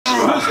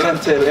En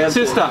til.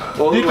 Siste.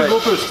 Dyp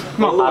god pust.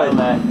 Kom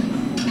an.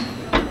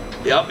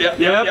 Ja,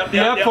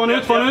 få den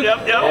ut, få den ut.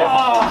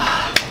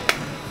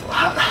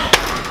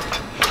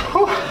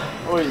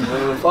 Oi,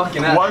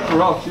 fucking hell. Wipe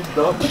her out, she's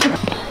done.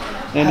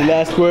 Any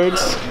last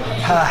words?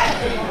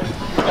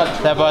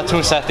 Det bare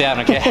 2 sett igjen,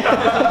 ok?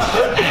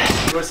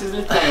 Du må sitte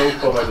litt lenger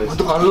oppover.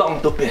 Du drar den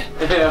langt oppi.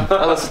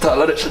 Ellers så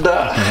teller det ikke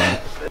der.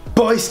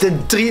 Boys, det er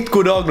en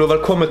dritgod dag nå.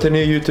 Velkommen til en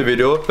ny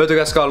YouTube-video. Vet du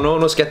hva jeg skal nå?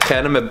 Nå skal jeg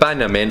trene med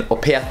Benjamin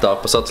og Peter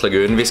på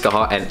Satslagunen. Vi skal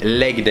ha en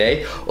leg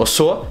day. Og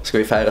så skal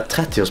vi feire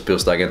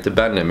 30-årsbursdagen til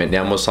Benjamin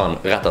hjemme hos han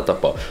rett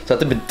etterpå. Så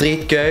dette blir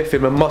dritgøy.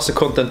 Filmer masse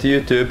content til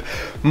YouTube,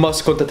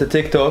 masse content til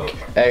TikTok.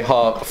 Jeg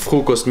har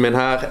frokosten min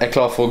her. Jeg er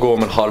klar for å gå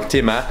om en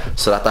halvtime.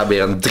 Så dette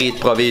blir en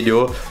dritbra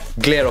video.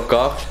 Gled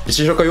dere. Hvis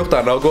ikke dere har gjort det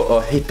enda, gå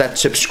og hit that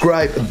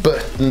subscribe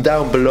button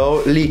down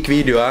below. Lik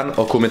videoen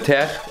og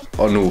kommenter.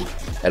 Og nå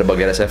er det bare å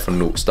glede seg, for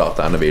nå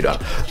starter denne videoen.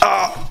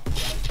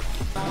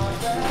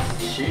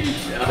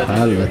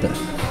 Helvete.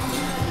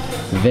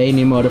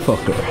 Veiny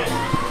motherfucker.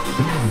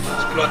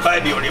 Skulle ha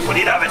babyolje på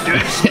de der, vet du.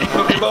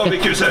 Noen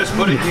barbecue-saus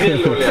på de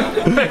grillolje.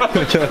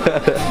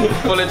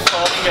 Få litt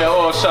farge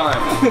og shine.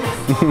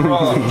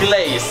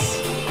 Glaze.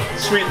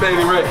 Sweet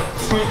baby Ray.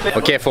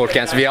 Ok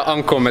folkens, vi har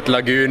ankommet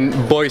lagunen,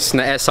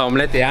 boysene er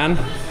samlet igjen.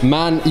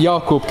 Men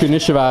Jakob kunne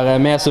ikke være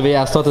med, så vi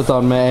erstattet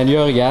han med en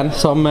Jørgen,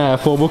 samme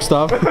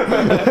forbokstav.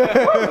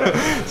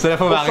 Så det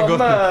får være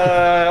godt.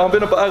 Han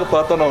begynner på R på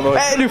etternavn også.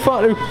 Nei, du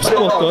faen, du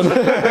spått han.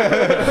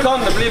 Kan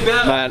det bli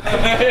bedre?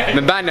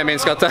 Men Benjamin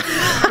skal ta...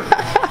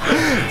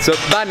 Så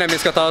Benjamin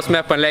skal ta oss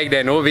med på en leg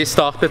day nå. Vi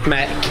startet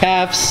med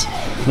calves.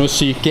 Noen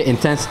syke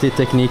intensity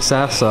techniques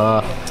her,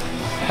 så...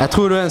 Jeg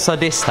tror du er en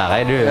sadist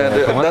her, du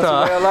kommer til å...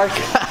 That's what I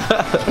like.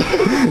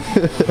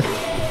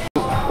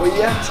 Og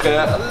igjen, 3,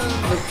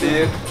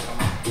 4,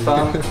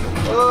 5,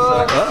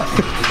 6,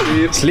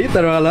 7,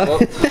 Sliter du, eller?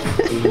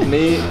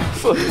 9,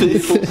 40,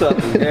 fortsett.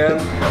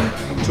 1,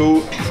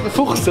 2,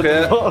 3,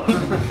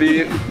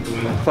 4,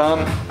 5,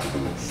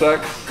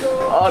 6,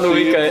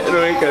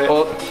 7,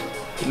 8,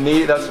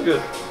 9, that's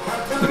good.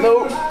 No!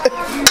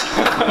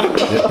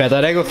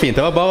 Peter, det går fint.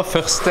 Det var bare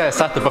første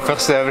settet på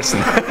første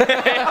øvelsen.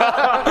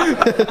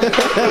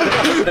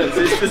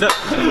 Siste sett.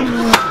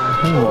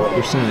 Nå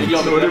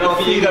er det bare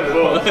 4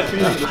 på.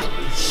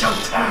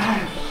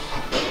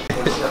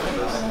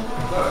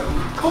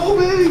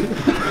 Coming!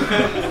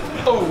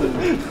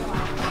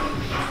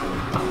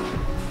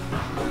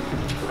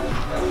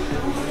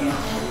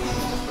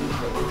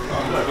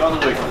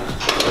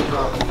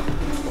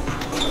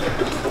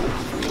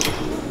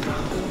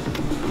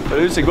 Det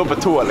er ut som jeg går på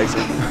tå,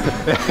 liksom.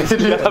 Det er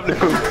jævlig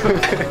godt.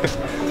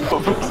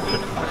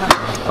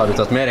 Har du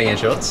tatt med deg en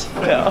shorts?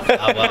 Ja. Bra.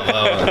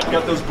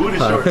 Got those booty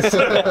shorts.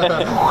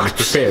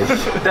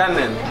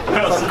 Denim.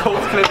 Sånn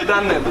kortklipp i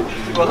denim.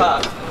 Gå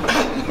her.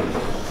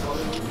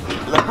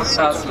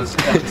 Assless.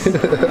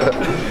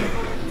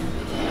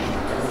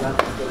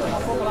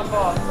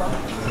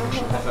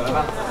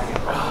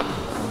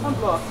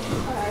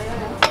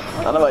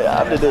 Denne var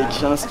jævlig digg.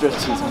 Kjenner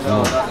stretchy.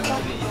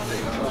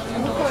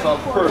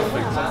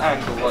 Perfect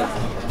ankle.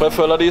 For jeg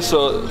føler de så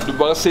du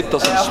bare sitter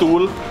som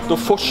stol, da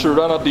får ikke du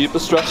denne dype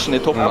stretchen i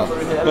toppen.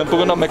 Men på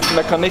grunn av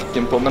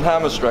mekanikken på, men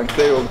hammer strength,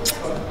 det er jo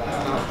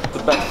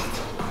the best.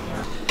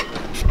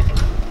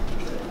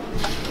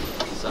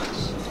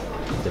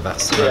 Det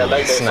verste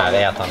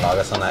er at han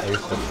lager sånne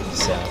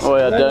autofokusering.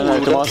 Åja, den er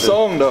automatisk.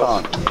 Sånn da.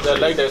 Det er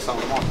leg day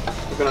sammen.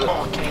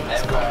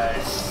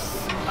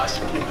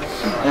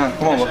 Ja,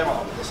 kom an da.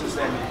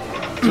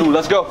 2,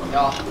 let's go.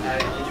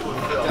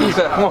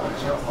 3, kom an.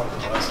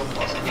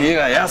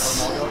 4,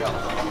 yes.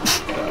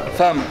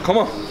 5, kom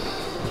an.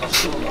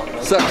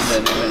 6.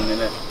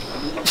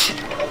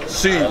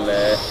 7.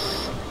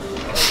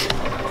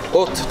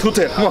 8, 2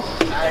 til, kom an.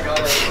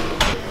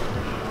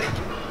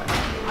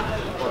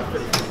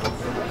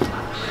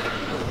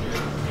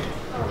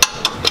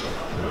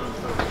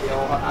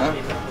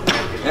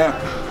 Ja.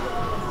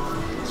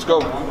 Let's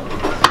go.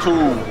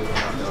 2.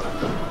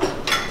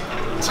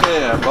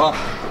 3, bra.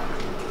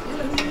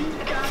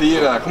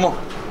 4, kom an.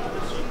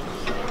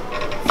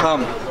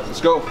 5,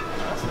 let's go.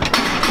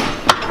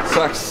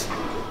 6.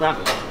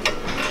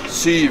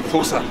 7,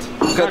 fortsett.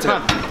 3 til.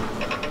 8,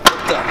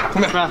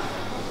 kom igjen.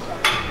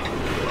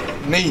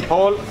 9.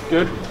 Hold,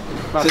 good.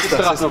 Siste,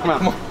 kom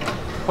igjen.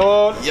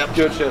 Hold,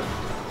 good shit.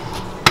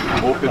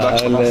 Opp i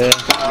bakken.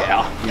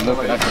 Ja.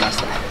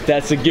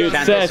 That's a good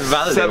set.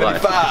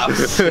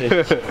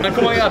 75. Men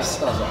kom igjen.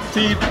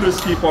 10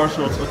 pluss 10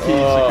 partials og 10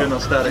 sekunder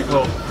static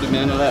hold. Du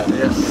mener det?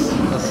 Yes,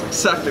 that's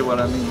exactly what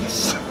I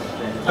means.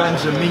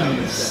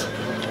 Benjamins.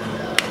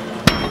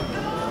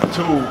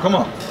 2, kom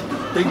an.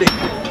 Ding, ding.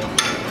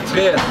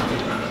 3.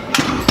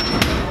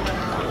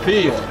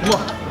 4, kom an.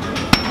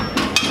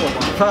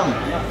 5,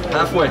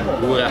 halfway.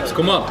 God rett,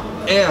 kom an.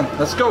 1,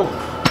 let's go.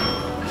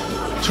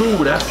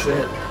 2, that's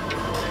it.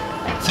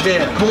 3,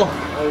 kom an.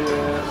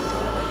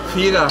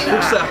 4,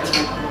 fortsett.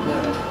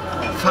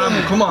 5,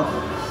 kom an.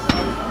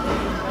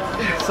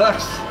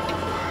 6.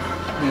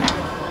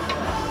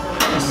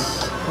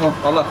 Yes. Kom an,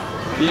 alle.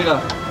 4.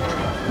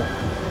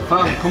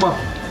 5, come on.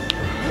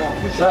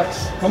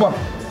 6, come on.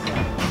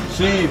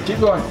 7, keep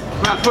going.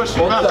 Man, push.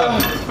 8,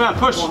 Man,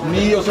 push.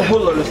 9, og så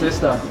holder du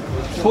siste.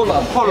 Hold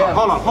han. Hold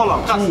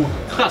han.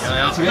 Press.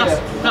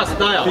 Press.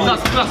 Der, ja.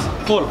 Press.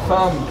 Hold.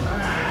 5,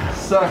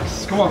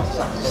 6, come on.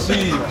 7.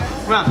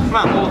 Man.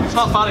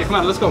 Snart ferdig. Kom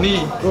igjen, let's go.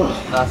 9.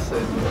 That's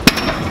it.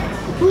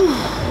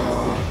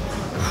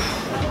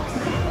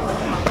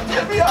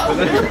 Jeg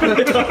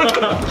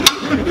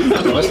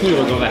snur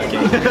og går vekk.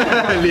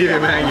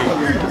 Livet med henging.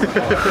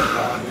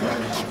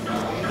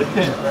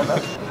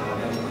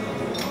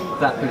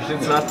 Der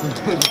pushet svetten.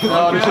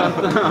 Ja, du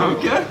kjente.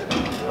 Ok.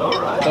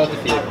 Alright. Ta til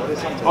 4.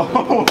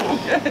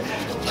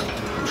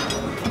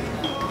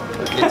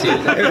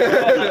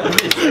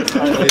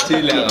 Litt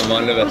tydeligere enn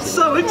vanlig, vet du.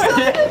 So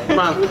excited.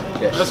 Man,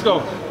 let's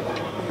go.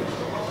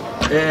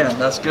 1,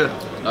 that's good.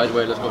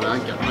 Lightweight, let's go. Det er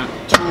enkelt.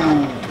 2,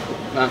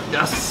 Man.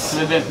 yes.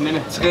 Mini.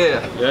 3,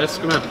 Yes,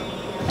 kom igjen.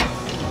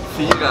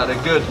 4, det er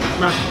good.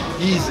 Man.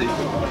 Easy.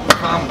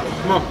 5,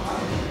 Kom on.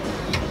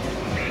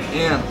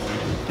 1,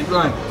 keep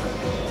going.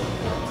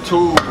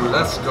 2,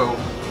 let's go.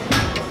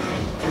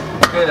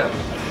 3,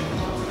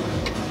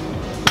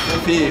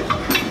 4,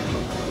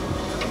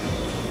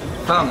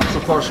 5, så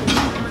partial.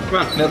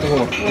 Ned til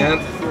hånden. 1,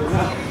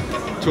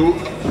 2,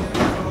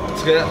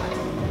 3,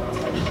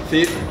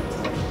 4,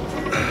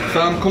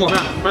 5, kom on.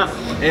 Man.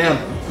 1,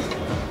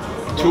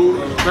 2,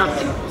 Man.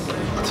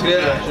 3,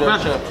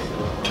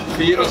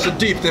 4, og så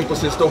dypt inn på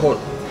siste og hold.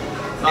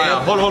 Ja.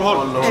 Hold.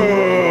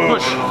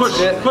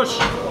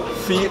 Push.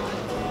 4,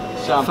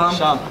 5,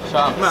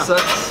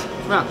 6,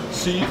 Man.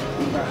 7.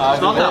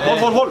 Snart her.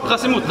 Hold.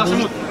 Press imot. Ja.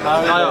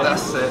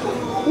 That's it.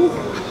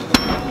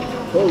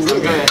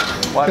 Okay.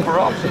 Wipe her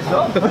off. She's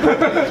done.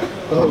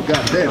 Oh,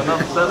 god damn. I'm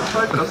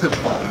satisfied.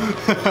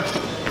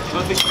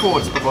 Nothing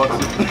chords på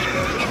baksiden.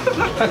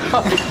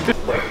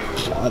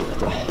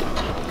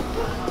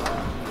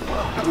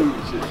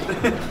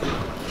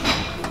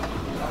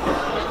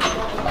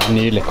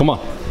 Nydelig, kom an.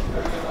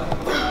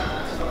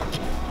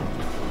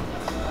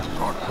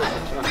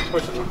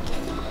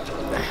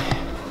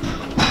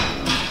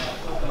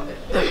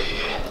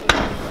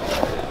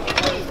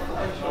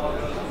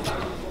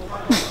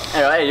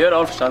 Ja, jeg gjør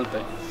alt for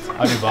sjelden.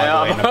 Ja, du bare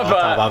går inn og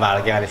bare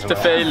velger liksom. Til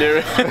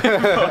failure.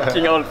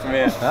 Fucking alt for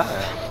mye.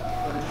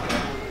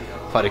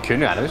 Faen, det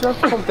kunne jo hende hvis du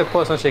hadde kommet på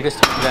sånn skikkelig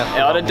strukturert.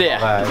 Ja, det er det.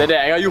 Det er det.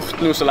 Jeg har gjort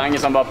nå så lenge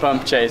som bare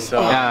pump chase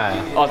og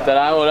alt det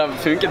der, og det har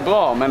funket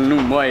bra, men nå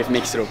må jeg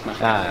mikse det opp med.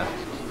 Ja.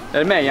 Er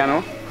det meg igjen nå?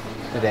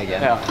 Det er deg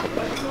igjen. Ja.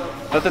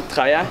 Dette er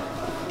tredje.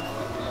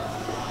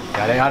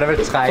 Ja, det hadde vel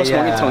Jeg får så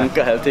mange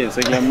tanker hele tiden, så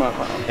jeg glemmer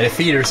det. Er det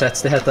feeder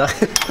sets det heter?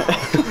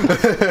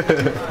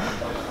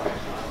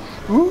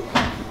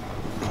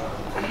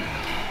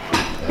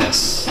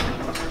 Yes.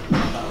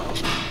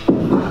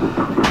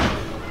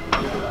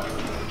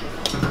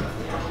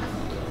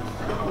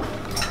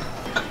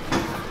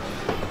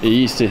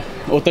 Easy.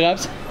 8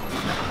 reps.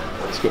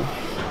 Let's go.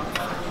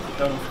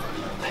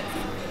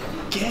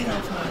 Get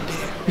off my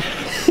dick.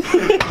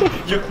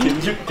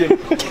 Jukken.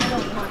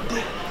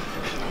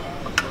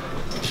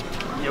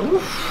 Jo.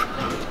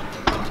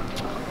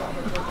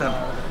 Den.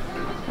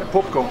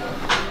 Popcorn.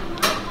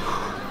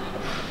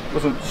 Og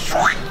sånn.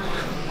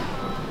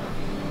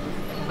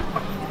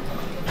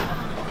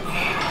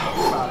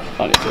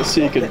 Han er så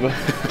syk ut på.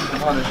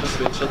 Han er så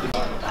switchet.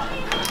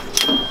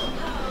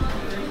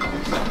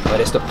 Og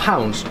det står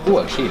pounds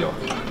og kilo.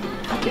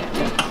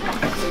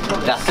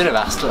 Dette er det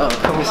verste.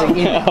 Kommer seg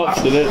inn. Ja,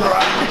 absolutt.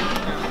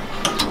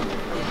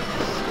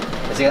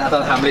 Det er sikkert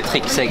et hemmelig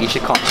triks jeg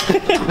ikke kan.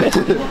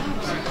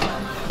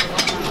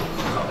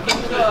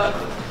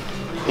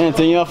 En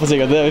ting i hvert fall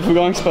sikkert, det er vi får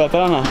gangsprett til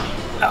denne.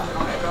 Ja.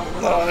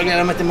 Nå gleder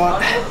jeg meg til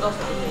morgen.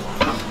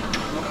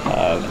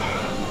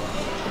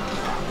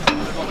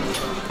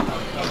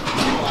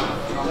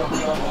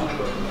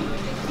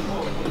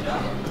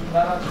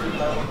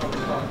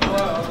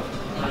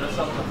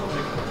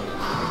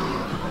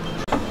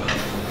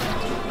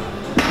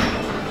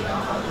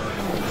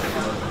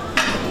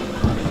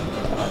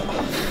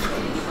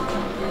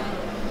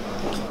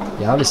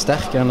 Jævlig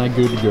sterk enn en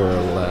good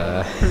girl.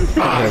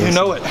 You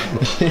know it.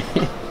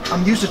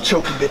 I'm used to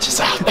choking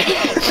bitches out.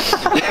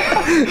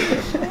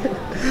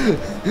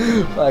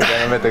 Jeg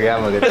kan med til å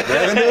gjemme litt.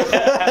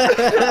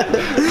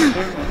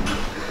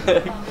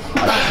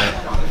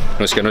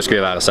 Nå skal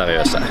vi være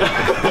seriøse.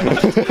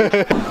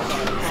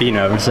 Fin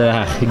øvelse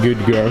her,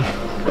 good girl.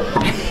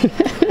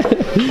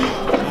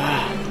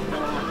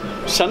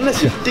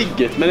 Kjennes jo digg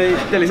ut, men det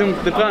er liksom,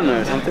 det brenner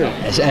jo samtidig.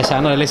 Jeg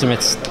kjenner det liksom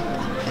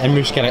en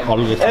muskel jeg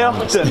aldri tar. Ja,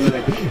 skjønner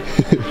jeg.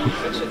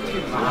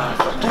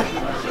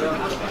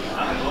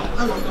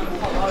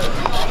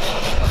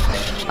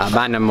 Ja,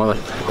 bandet må...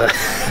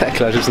 Jeg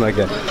klarer ikke å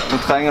snakke. Nå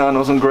trenger jeg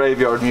noe sånn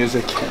graveyard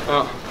music.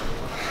 Ja.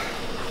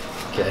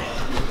 Ok.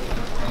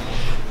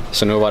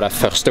 Så nå var det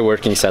første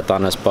working set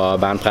hans på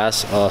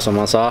bandpress, og som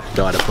han sa,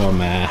 Da er det på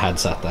med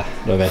headsetet.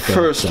 Da vet du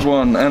First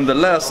one and the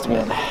last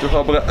one. Du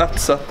har bare ett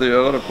sett å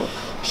gjøre det på.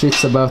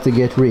 Shit's about to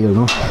get real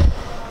nå.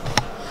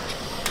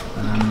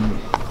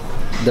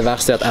 Det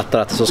verste er at etter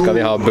dette så skal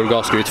vi ha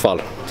bulgarsk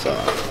utfall. Så.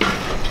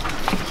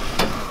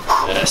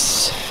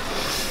 Yes.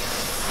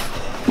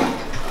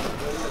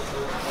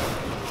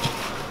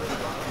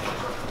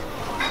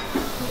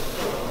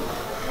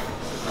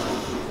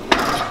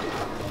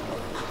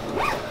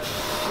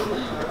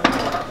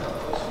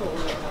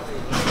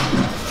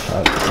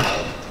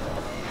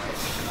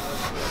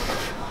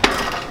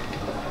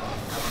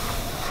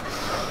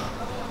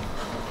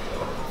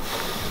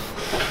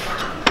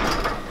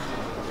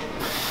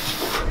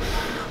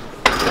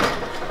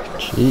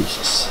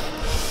 Jesus.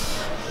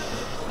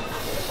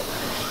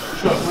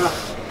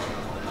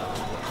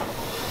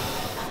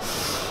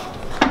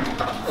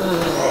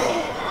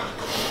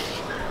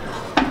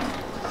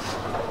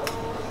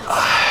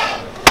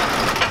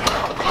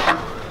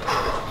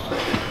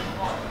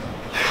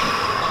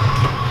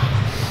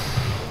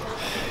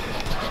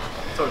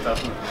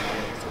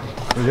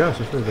 Ja,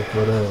 selvfølgelig. Det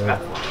var det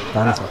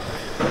denne saken.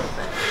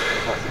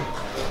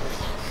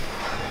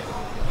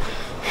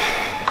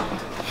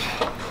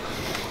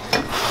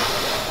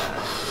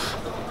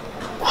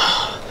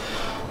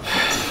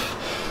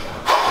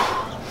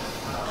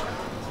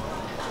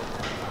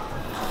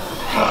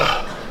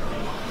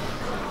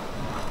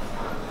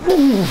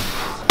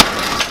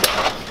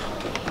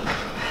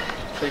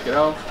 Take it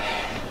out.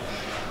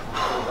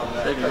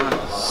 Take it out.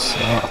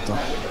 Satan.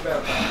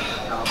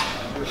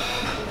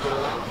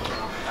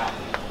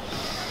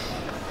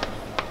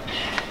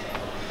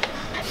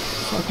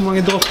 Hvor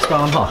mange dropp skal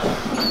han ha?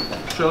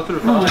 Kjørte du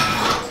ferdig?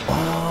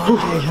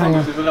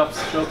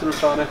 Kjørte du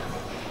ferdig?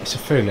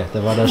 Selvfølgelig,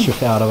 det var det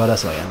 24, det var det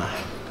som var igjen.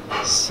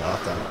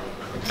 Satan.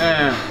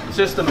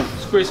 Siste nå.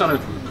 Squeeze han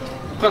ut.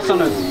 Press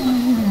han ut.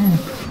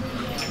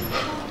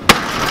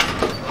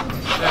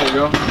 There you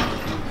go.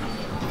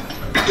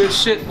 Good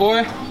shit,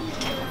 boy.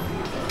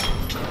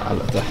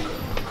 Helvete.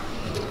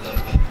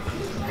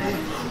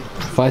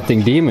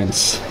 Fighting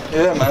demons.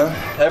 Yeah, man.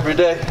 Every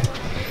day.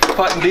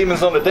 Fighting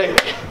demons on a day.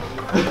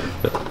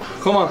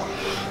 Come on.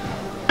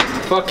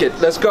 Fuck it.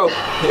 Let's go.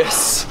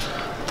 Yes.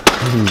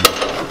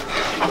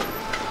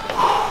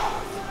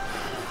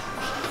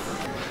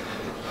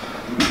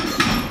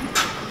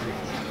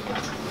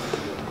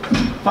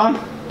 Fan.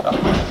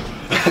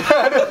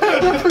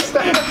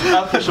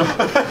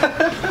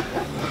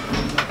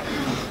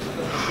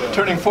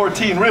 Turning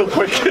 14 real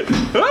quick.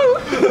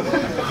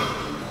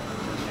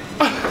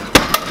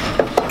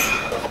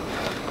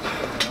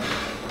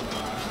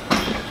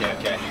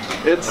 Okay.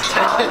 It's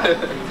time.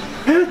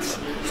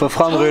 Få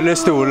fram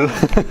rullestolen.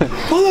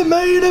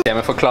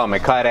 Men forklar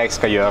meg, hva er det jeg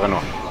skal gjøre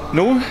nå?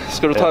 Nå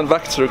skal du ta en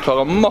vekt så du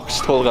klarer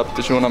maks 12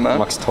 repetisjoner med.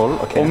 Maks 12,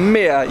 ok. Og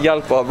med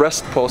hjelp av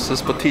rest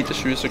pauses på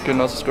 10-20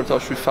 sekunder så skal du ta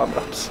 25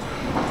 reps.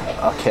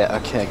 Ok,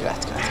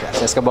 greit. Så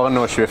jeg skal bare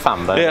nå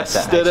 25, da? Yes,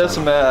 det er det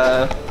som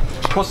er...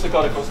 Koste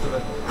hva det koster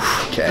det.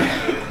 Ok,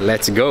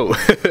 let's go.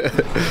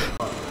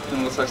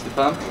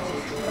 165.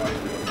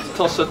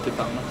 Ta 75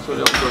 da, så er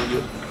det også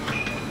good.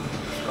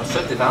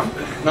 75?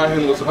 Nei,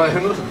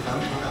 175.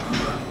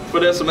 For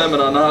det som er med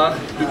denne her,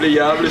 du blir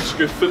jævlig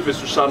skuffet hvis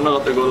du kjenner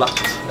at det går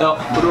lett. Ja.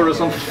 For da er du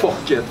sånn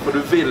fuck it, for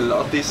du vil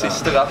at de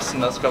siste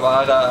repsene skal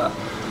være...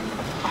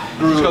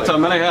 Du skal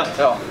tømme deg helt?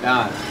 Ja.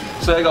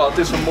 Så jeg har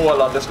alltid som mål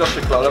at jeg skal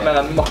ikke klare mer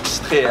enn maks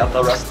 3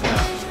 etter resten.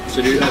 Så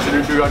du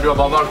har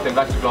bare valgt en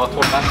vekt du har 12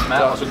 reps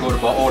med, og så går du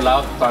bare all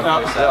out, ta en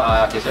pause?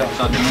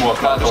 Så du må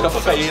klare 12 du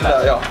skal feile,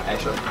 ja.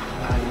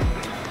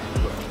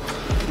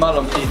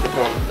 Mellom 10 til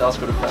 12, der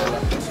skal du feile.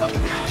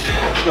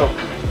 Gå.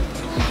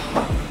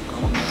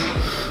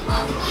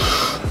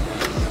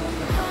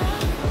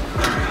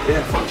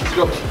 Let's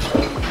go.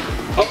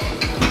 Opp.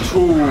 2.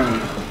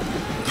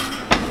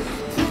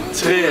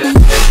 3.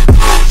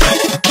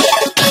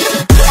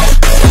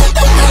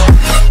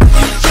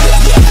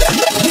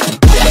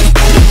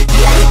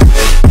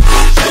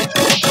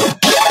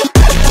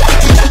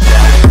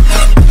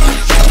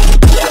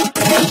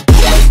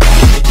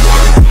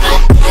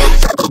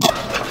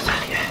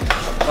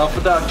 Ja,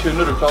 for der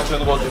kunne du klart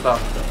 185.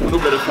 Og nå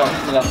blir det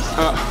 15 reps.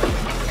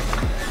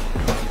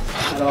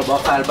 Det var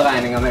bare feil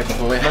beregning av meg på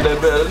forrige. Men det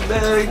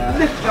er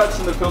litt greit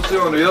som det første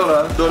gang du gjør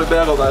det. Da er det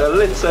bedre å være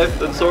litt safe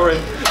than sorry.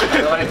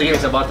 Det var litt driv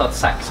hvis jeg bare tatt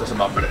 6 og så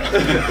bare ble det.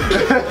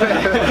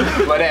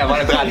 Det var det jeg var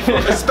litt redd for.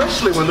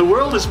 Especially when the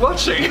world is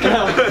watching.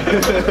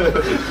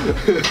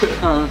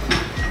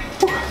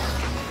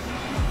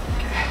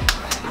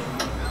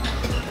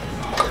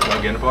 Skal du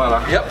gunne på,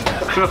 eller? Ja.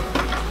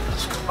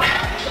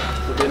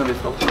 Så begynner vi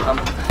fra 5.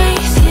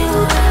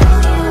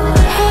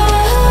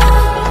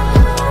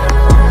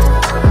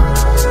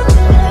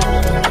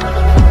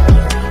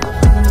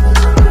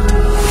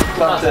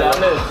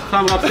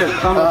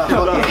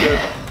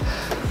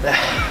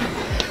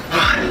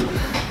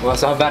 Og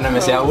så har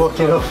Benjamin sier walk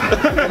it off.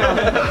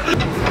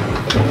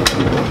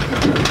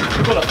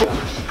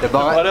 Det er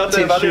bare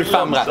til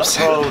 25 reps.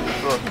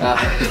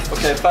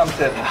 Ok, 5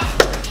 til.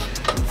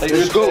 Jeg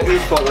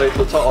utfordrer deg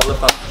til å ta alle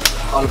 5.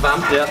 Alle 5?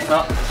 Ja.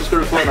 Så skal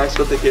du få en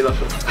ekstra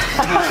tequila-shot.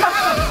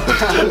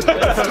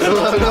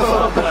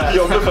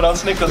 Jobber for den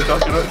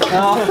snickerskaken.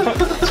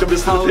 Skal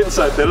bestille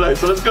pizza i tillegg,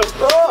 så let's go.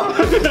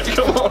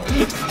 Come on.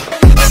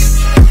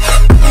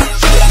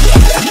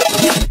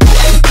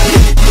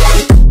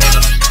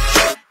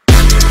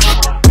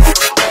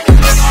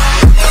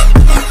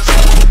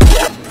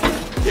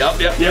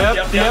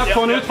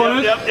 Få den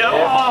ut.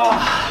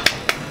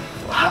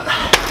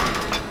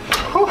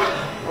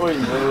 Oi,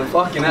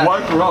 fucking hell.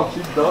 Wipe around,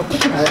 keep it up.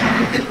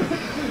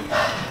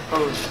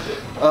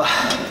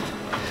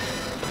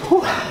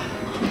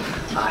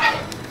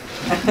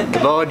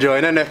 Bare å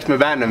joine nøkt med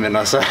Beinøkt,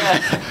 altså.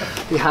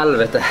 I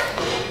helvete.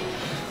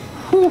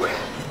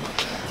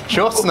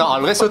 Shortsen har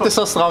aldri suttet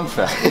så stram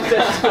før.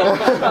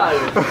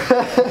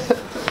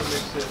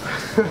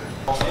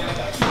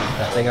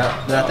 Dette jeg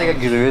har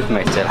gruet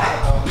meg til.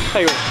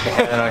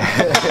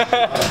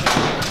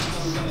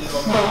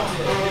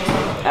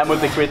 Jeg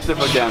måtte kvitte,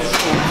 folkens.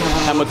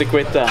 Jeg måtte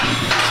kvitte.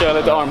 Kjøre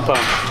litt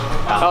armpump.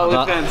 Jeg har aldri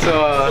trent, så...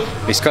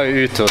 Vi skal jo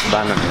ut hos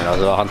Beinøkt,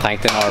 altså. Han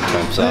trengte en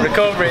armpump, så...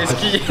 Recovery is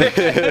key.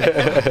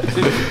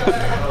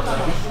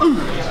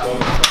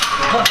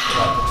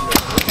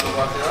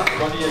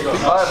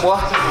 Ja, det er bra.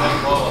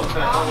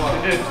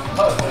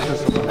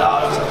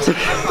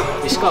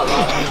 Vi skal da.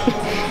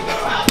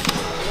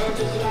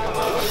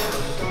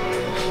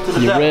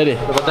 You ready?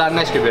 Det var den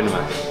jeg skulle begynne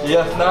med.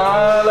 Ja,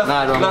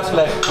 nei, let's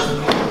play.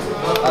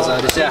 Altså,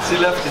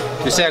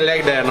 du ser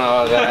legdagen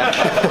har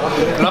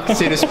lagt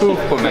sine spor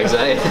på meg, så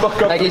jeg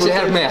er ikke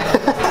helt med.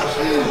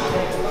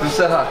 Du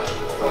ser her.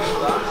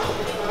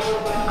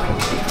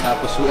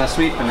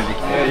 Sweepen er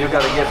viktig. Yeah, you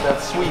gotta get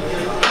that sweep.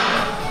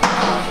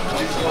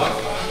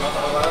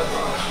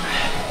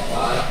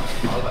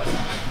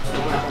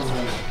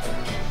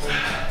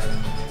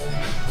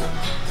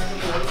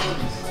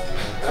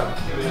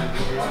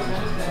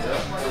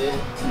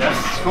 Yes,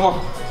 come on.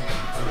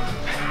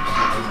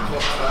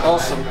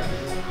 Awesome.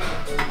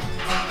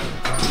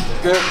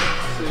 Good.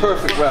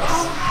 Perfect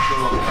reps.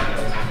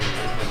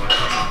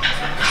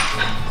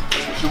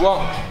 That's what you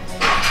want.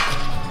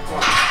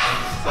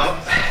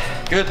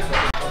 Good.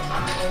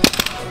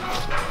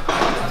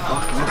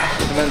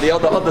 And then the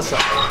other side.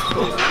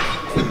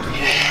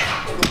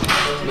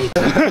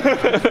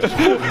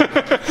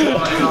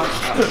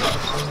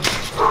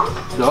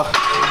 Ja.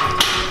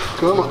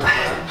 Kom on.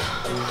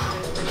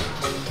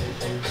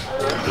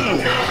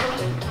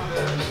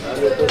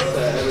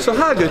 Så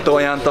her gutter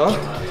og jenter,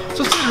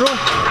 så ser du da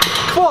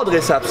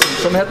kvadricepsen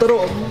som heter da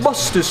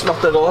vastus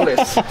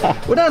lateralis.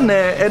 Og den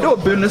er da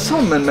bundet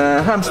sammen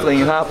med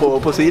hamstringen her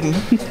på siden.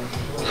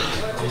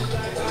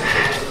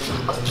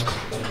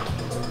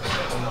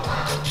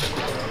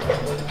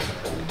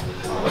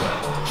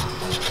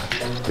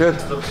 Good.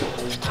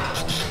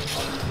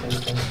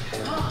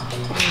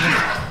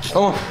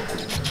 Come on.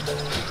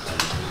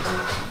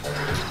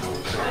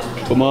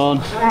 Come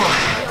on.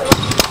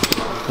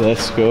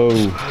 Let's go.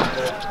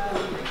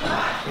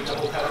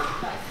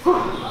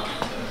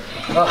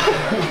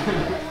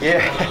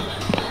 Yeah.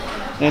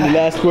 Any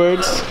last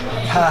words?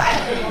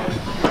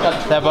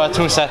 Det er bare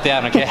 2 sett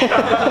igjen, ok?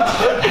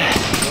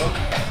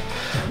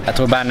 Jeg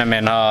tror beina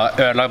mine har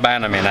ødelagt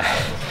beina mine.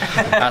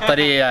 Etter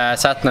de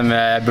settene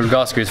med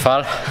bulgarsk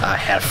utfall, jeg er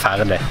helt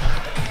ferdig.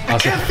 I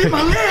can't feel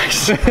my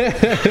legs!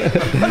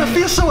 And I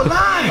feel so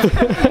alive!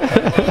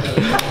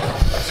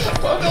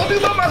 What do I do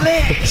about my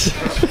legs?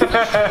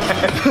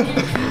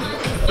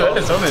 Det er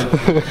litt sånn ut.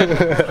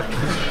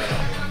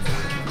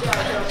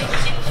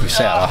 Vi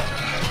ser da.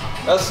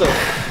 Altså,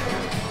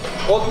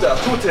 8,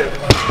 2 til.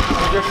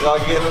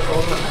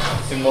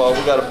 We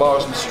gotta borrow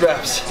some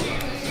straps.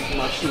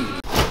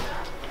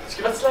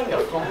 Skulle vært slenger å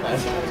komme med,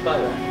 så er det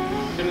bedre.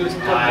 Kunne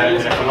liksom ta det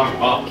litt for langt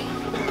bak.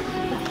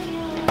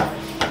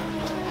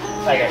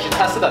 Jeg har ikke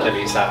testet dette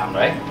lyset her ennå,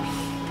 jeg.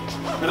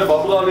 Men det er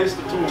bare bra lys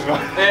til 2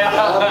 ganger. Ja!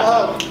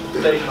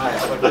 Det er ikke meg.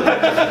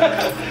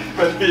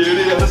 Men vi er jo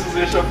de eneste som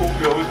ikke har pump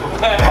i overkroppen.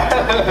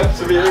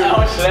 Så vi er jo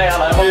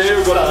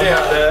gått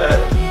ned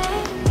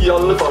i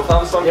alle fall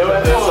 5 cm. Jo,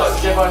 jeg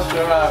skal bare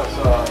kjøre her, og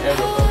så er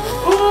det oppe.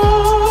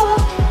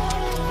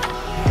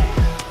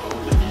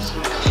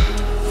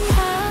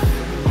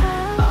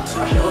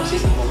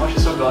 Man var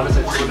ikke så glad at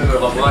jeg trodde det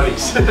var bra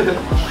lys.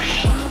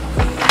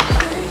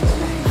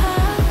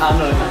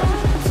 Enda litt.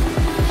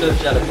 Kjøp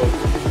kjærlig på.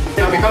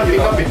 Ja, vi kan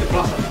bytte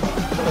plass.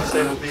 Se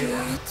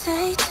mobilen.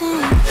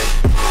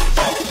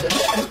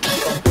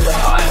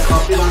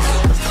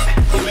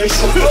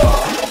 Liksom.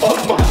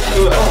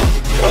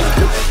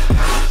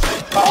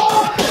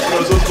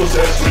 Någon som står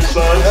sig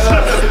exercise.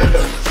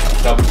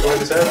 Ja, men går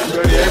det så här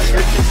går det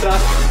exercise.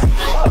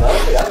 Ja,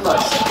 det är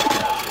nice.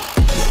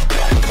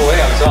 Og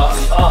jeg sa,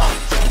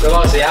 det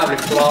var så jævlig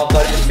flat,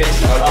 har ikke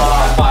spist noe, jeg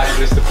har bare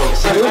lyst til å få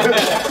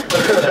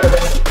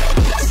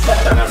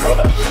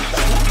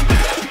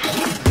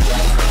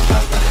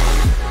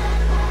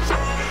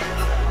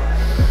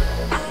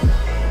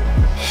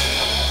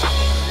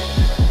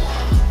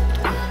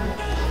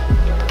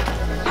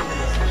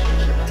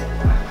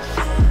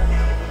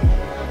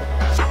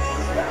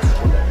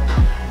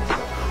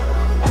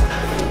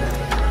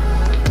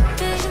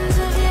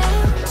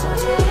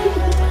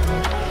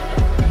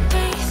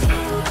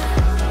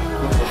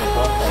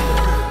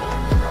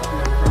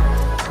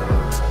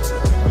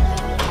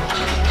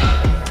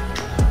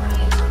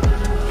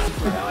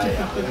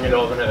Ingen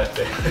lovende, vet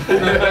du.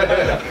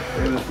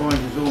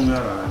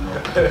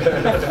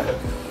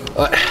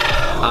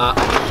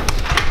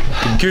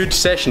 Good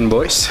session,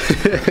 boys.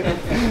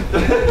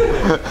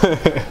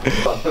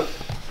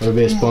 Du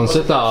blir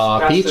sponset av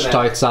Peach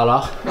Tights,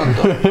 eller?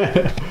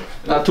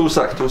 Nei, to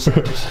sek. Du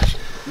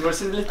må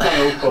sitte litt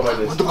lenger opp på,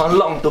 faktisk. Dra den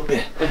langt oppi.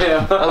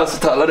 Ellers så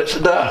teller det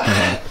ikke der.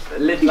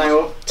 Litt lenger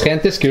opp.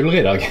 Trente skuldre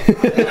i dag.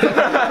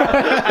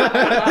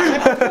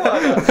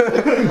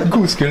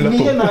 God skulder på.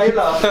 Mye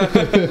negler.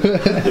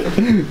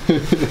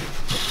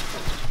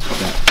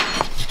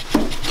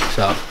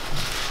 Så.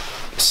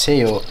 Se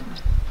jo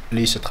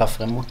lyset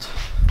treffer imot.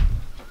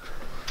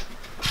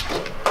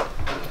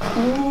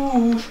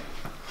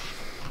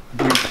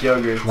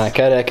 Nei,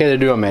 hva er det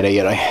du har med deg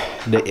i dag?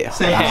 Det er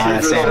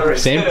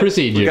same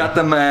procedure. Got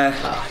them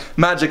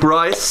magic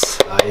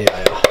rice. Ja.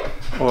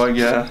 Og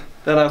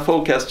den her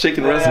Focus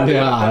chicken recipe.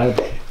 Ja.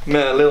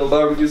 Med a little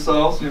barbecue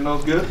sauce, you know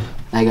it's good.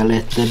 Jeg har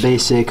litt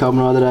basic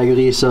karbonadedeig og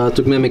ris og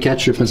tok med meg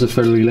ketchupen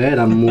selvfølgelig.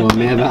 Den må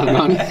med hver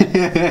gang.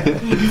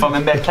 Faen,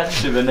 men med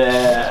ketchupen det...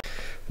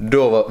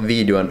 Da var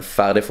videoen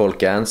ferdig,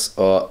 folkens,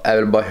 og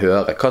jeg vil bare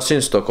høre, hva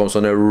synes dere om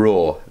sånne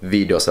raw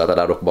videoer som dette,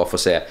 der dere bare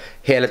får se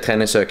hele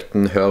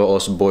treningsøkten, høre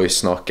oss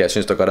boys snakke,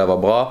 synes dere det var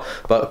bra?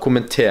 Bare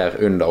kommenter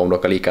under om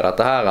dere liker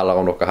dette her, eller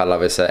om dere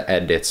heller vil se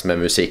edits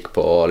med musikk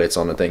på og litt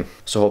sånne ting.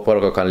 Så håper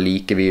jeg dere kan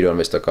like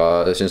videoen hvis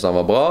dere synes den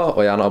var bra,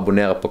 og gjerne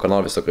abonnere på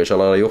kanalen hvis dere ikke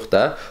allerede har gjort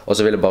det. Og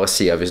så vil jeg bare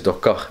si at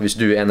hvis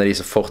du er en av de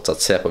som fortsatt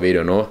ser på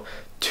videoen nå,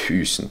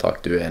 tusen takk,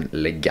 du er en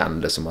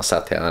legende som har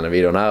sett hele denne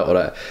videoen her, og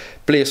det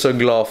blir så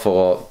glad for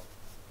å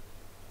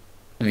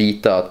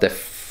vite at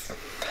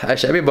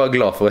jeg blir bare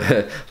glad for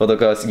at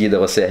dere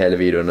gidder å se hele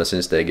videoen og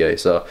synes det er gøy.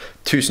 Så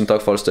tusen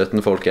takk for all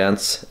støtten,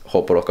 folkens.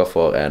 Håper dere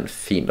får en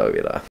fin dag videre.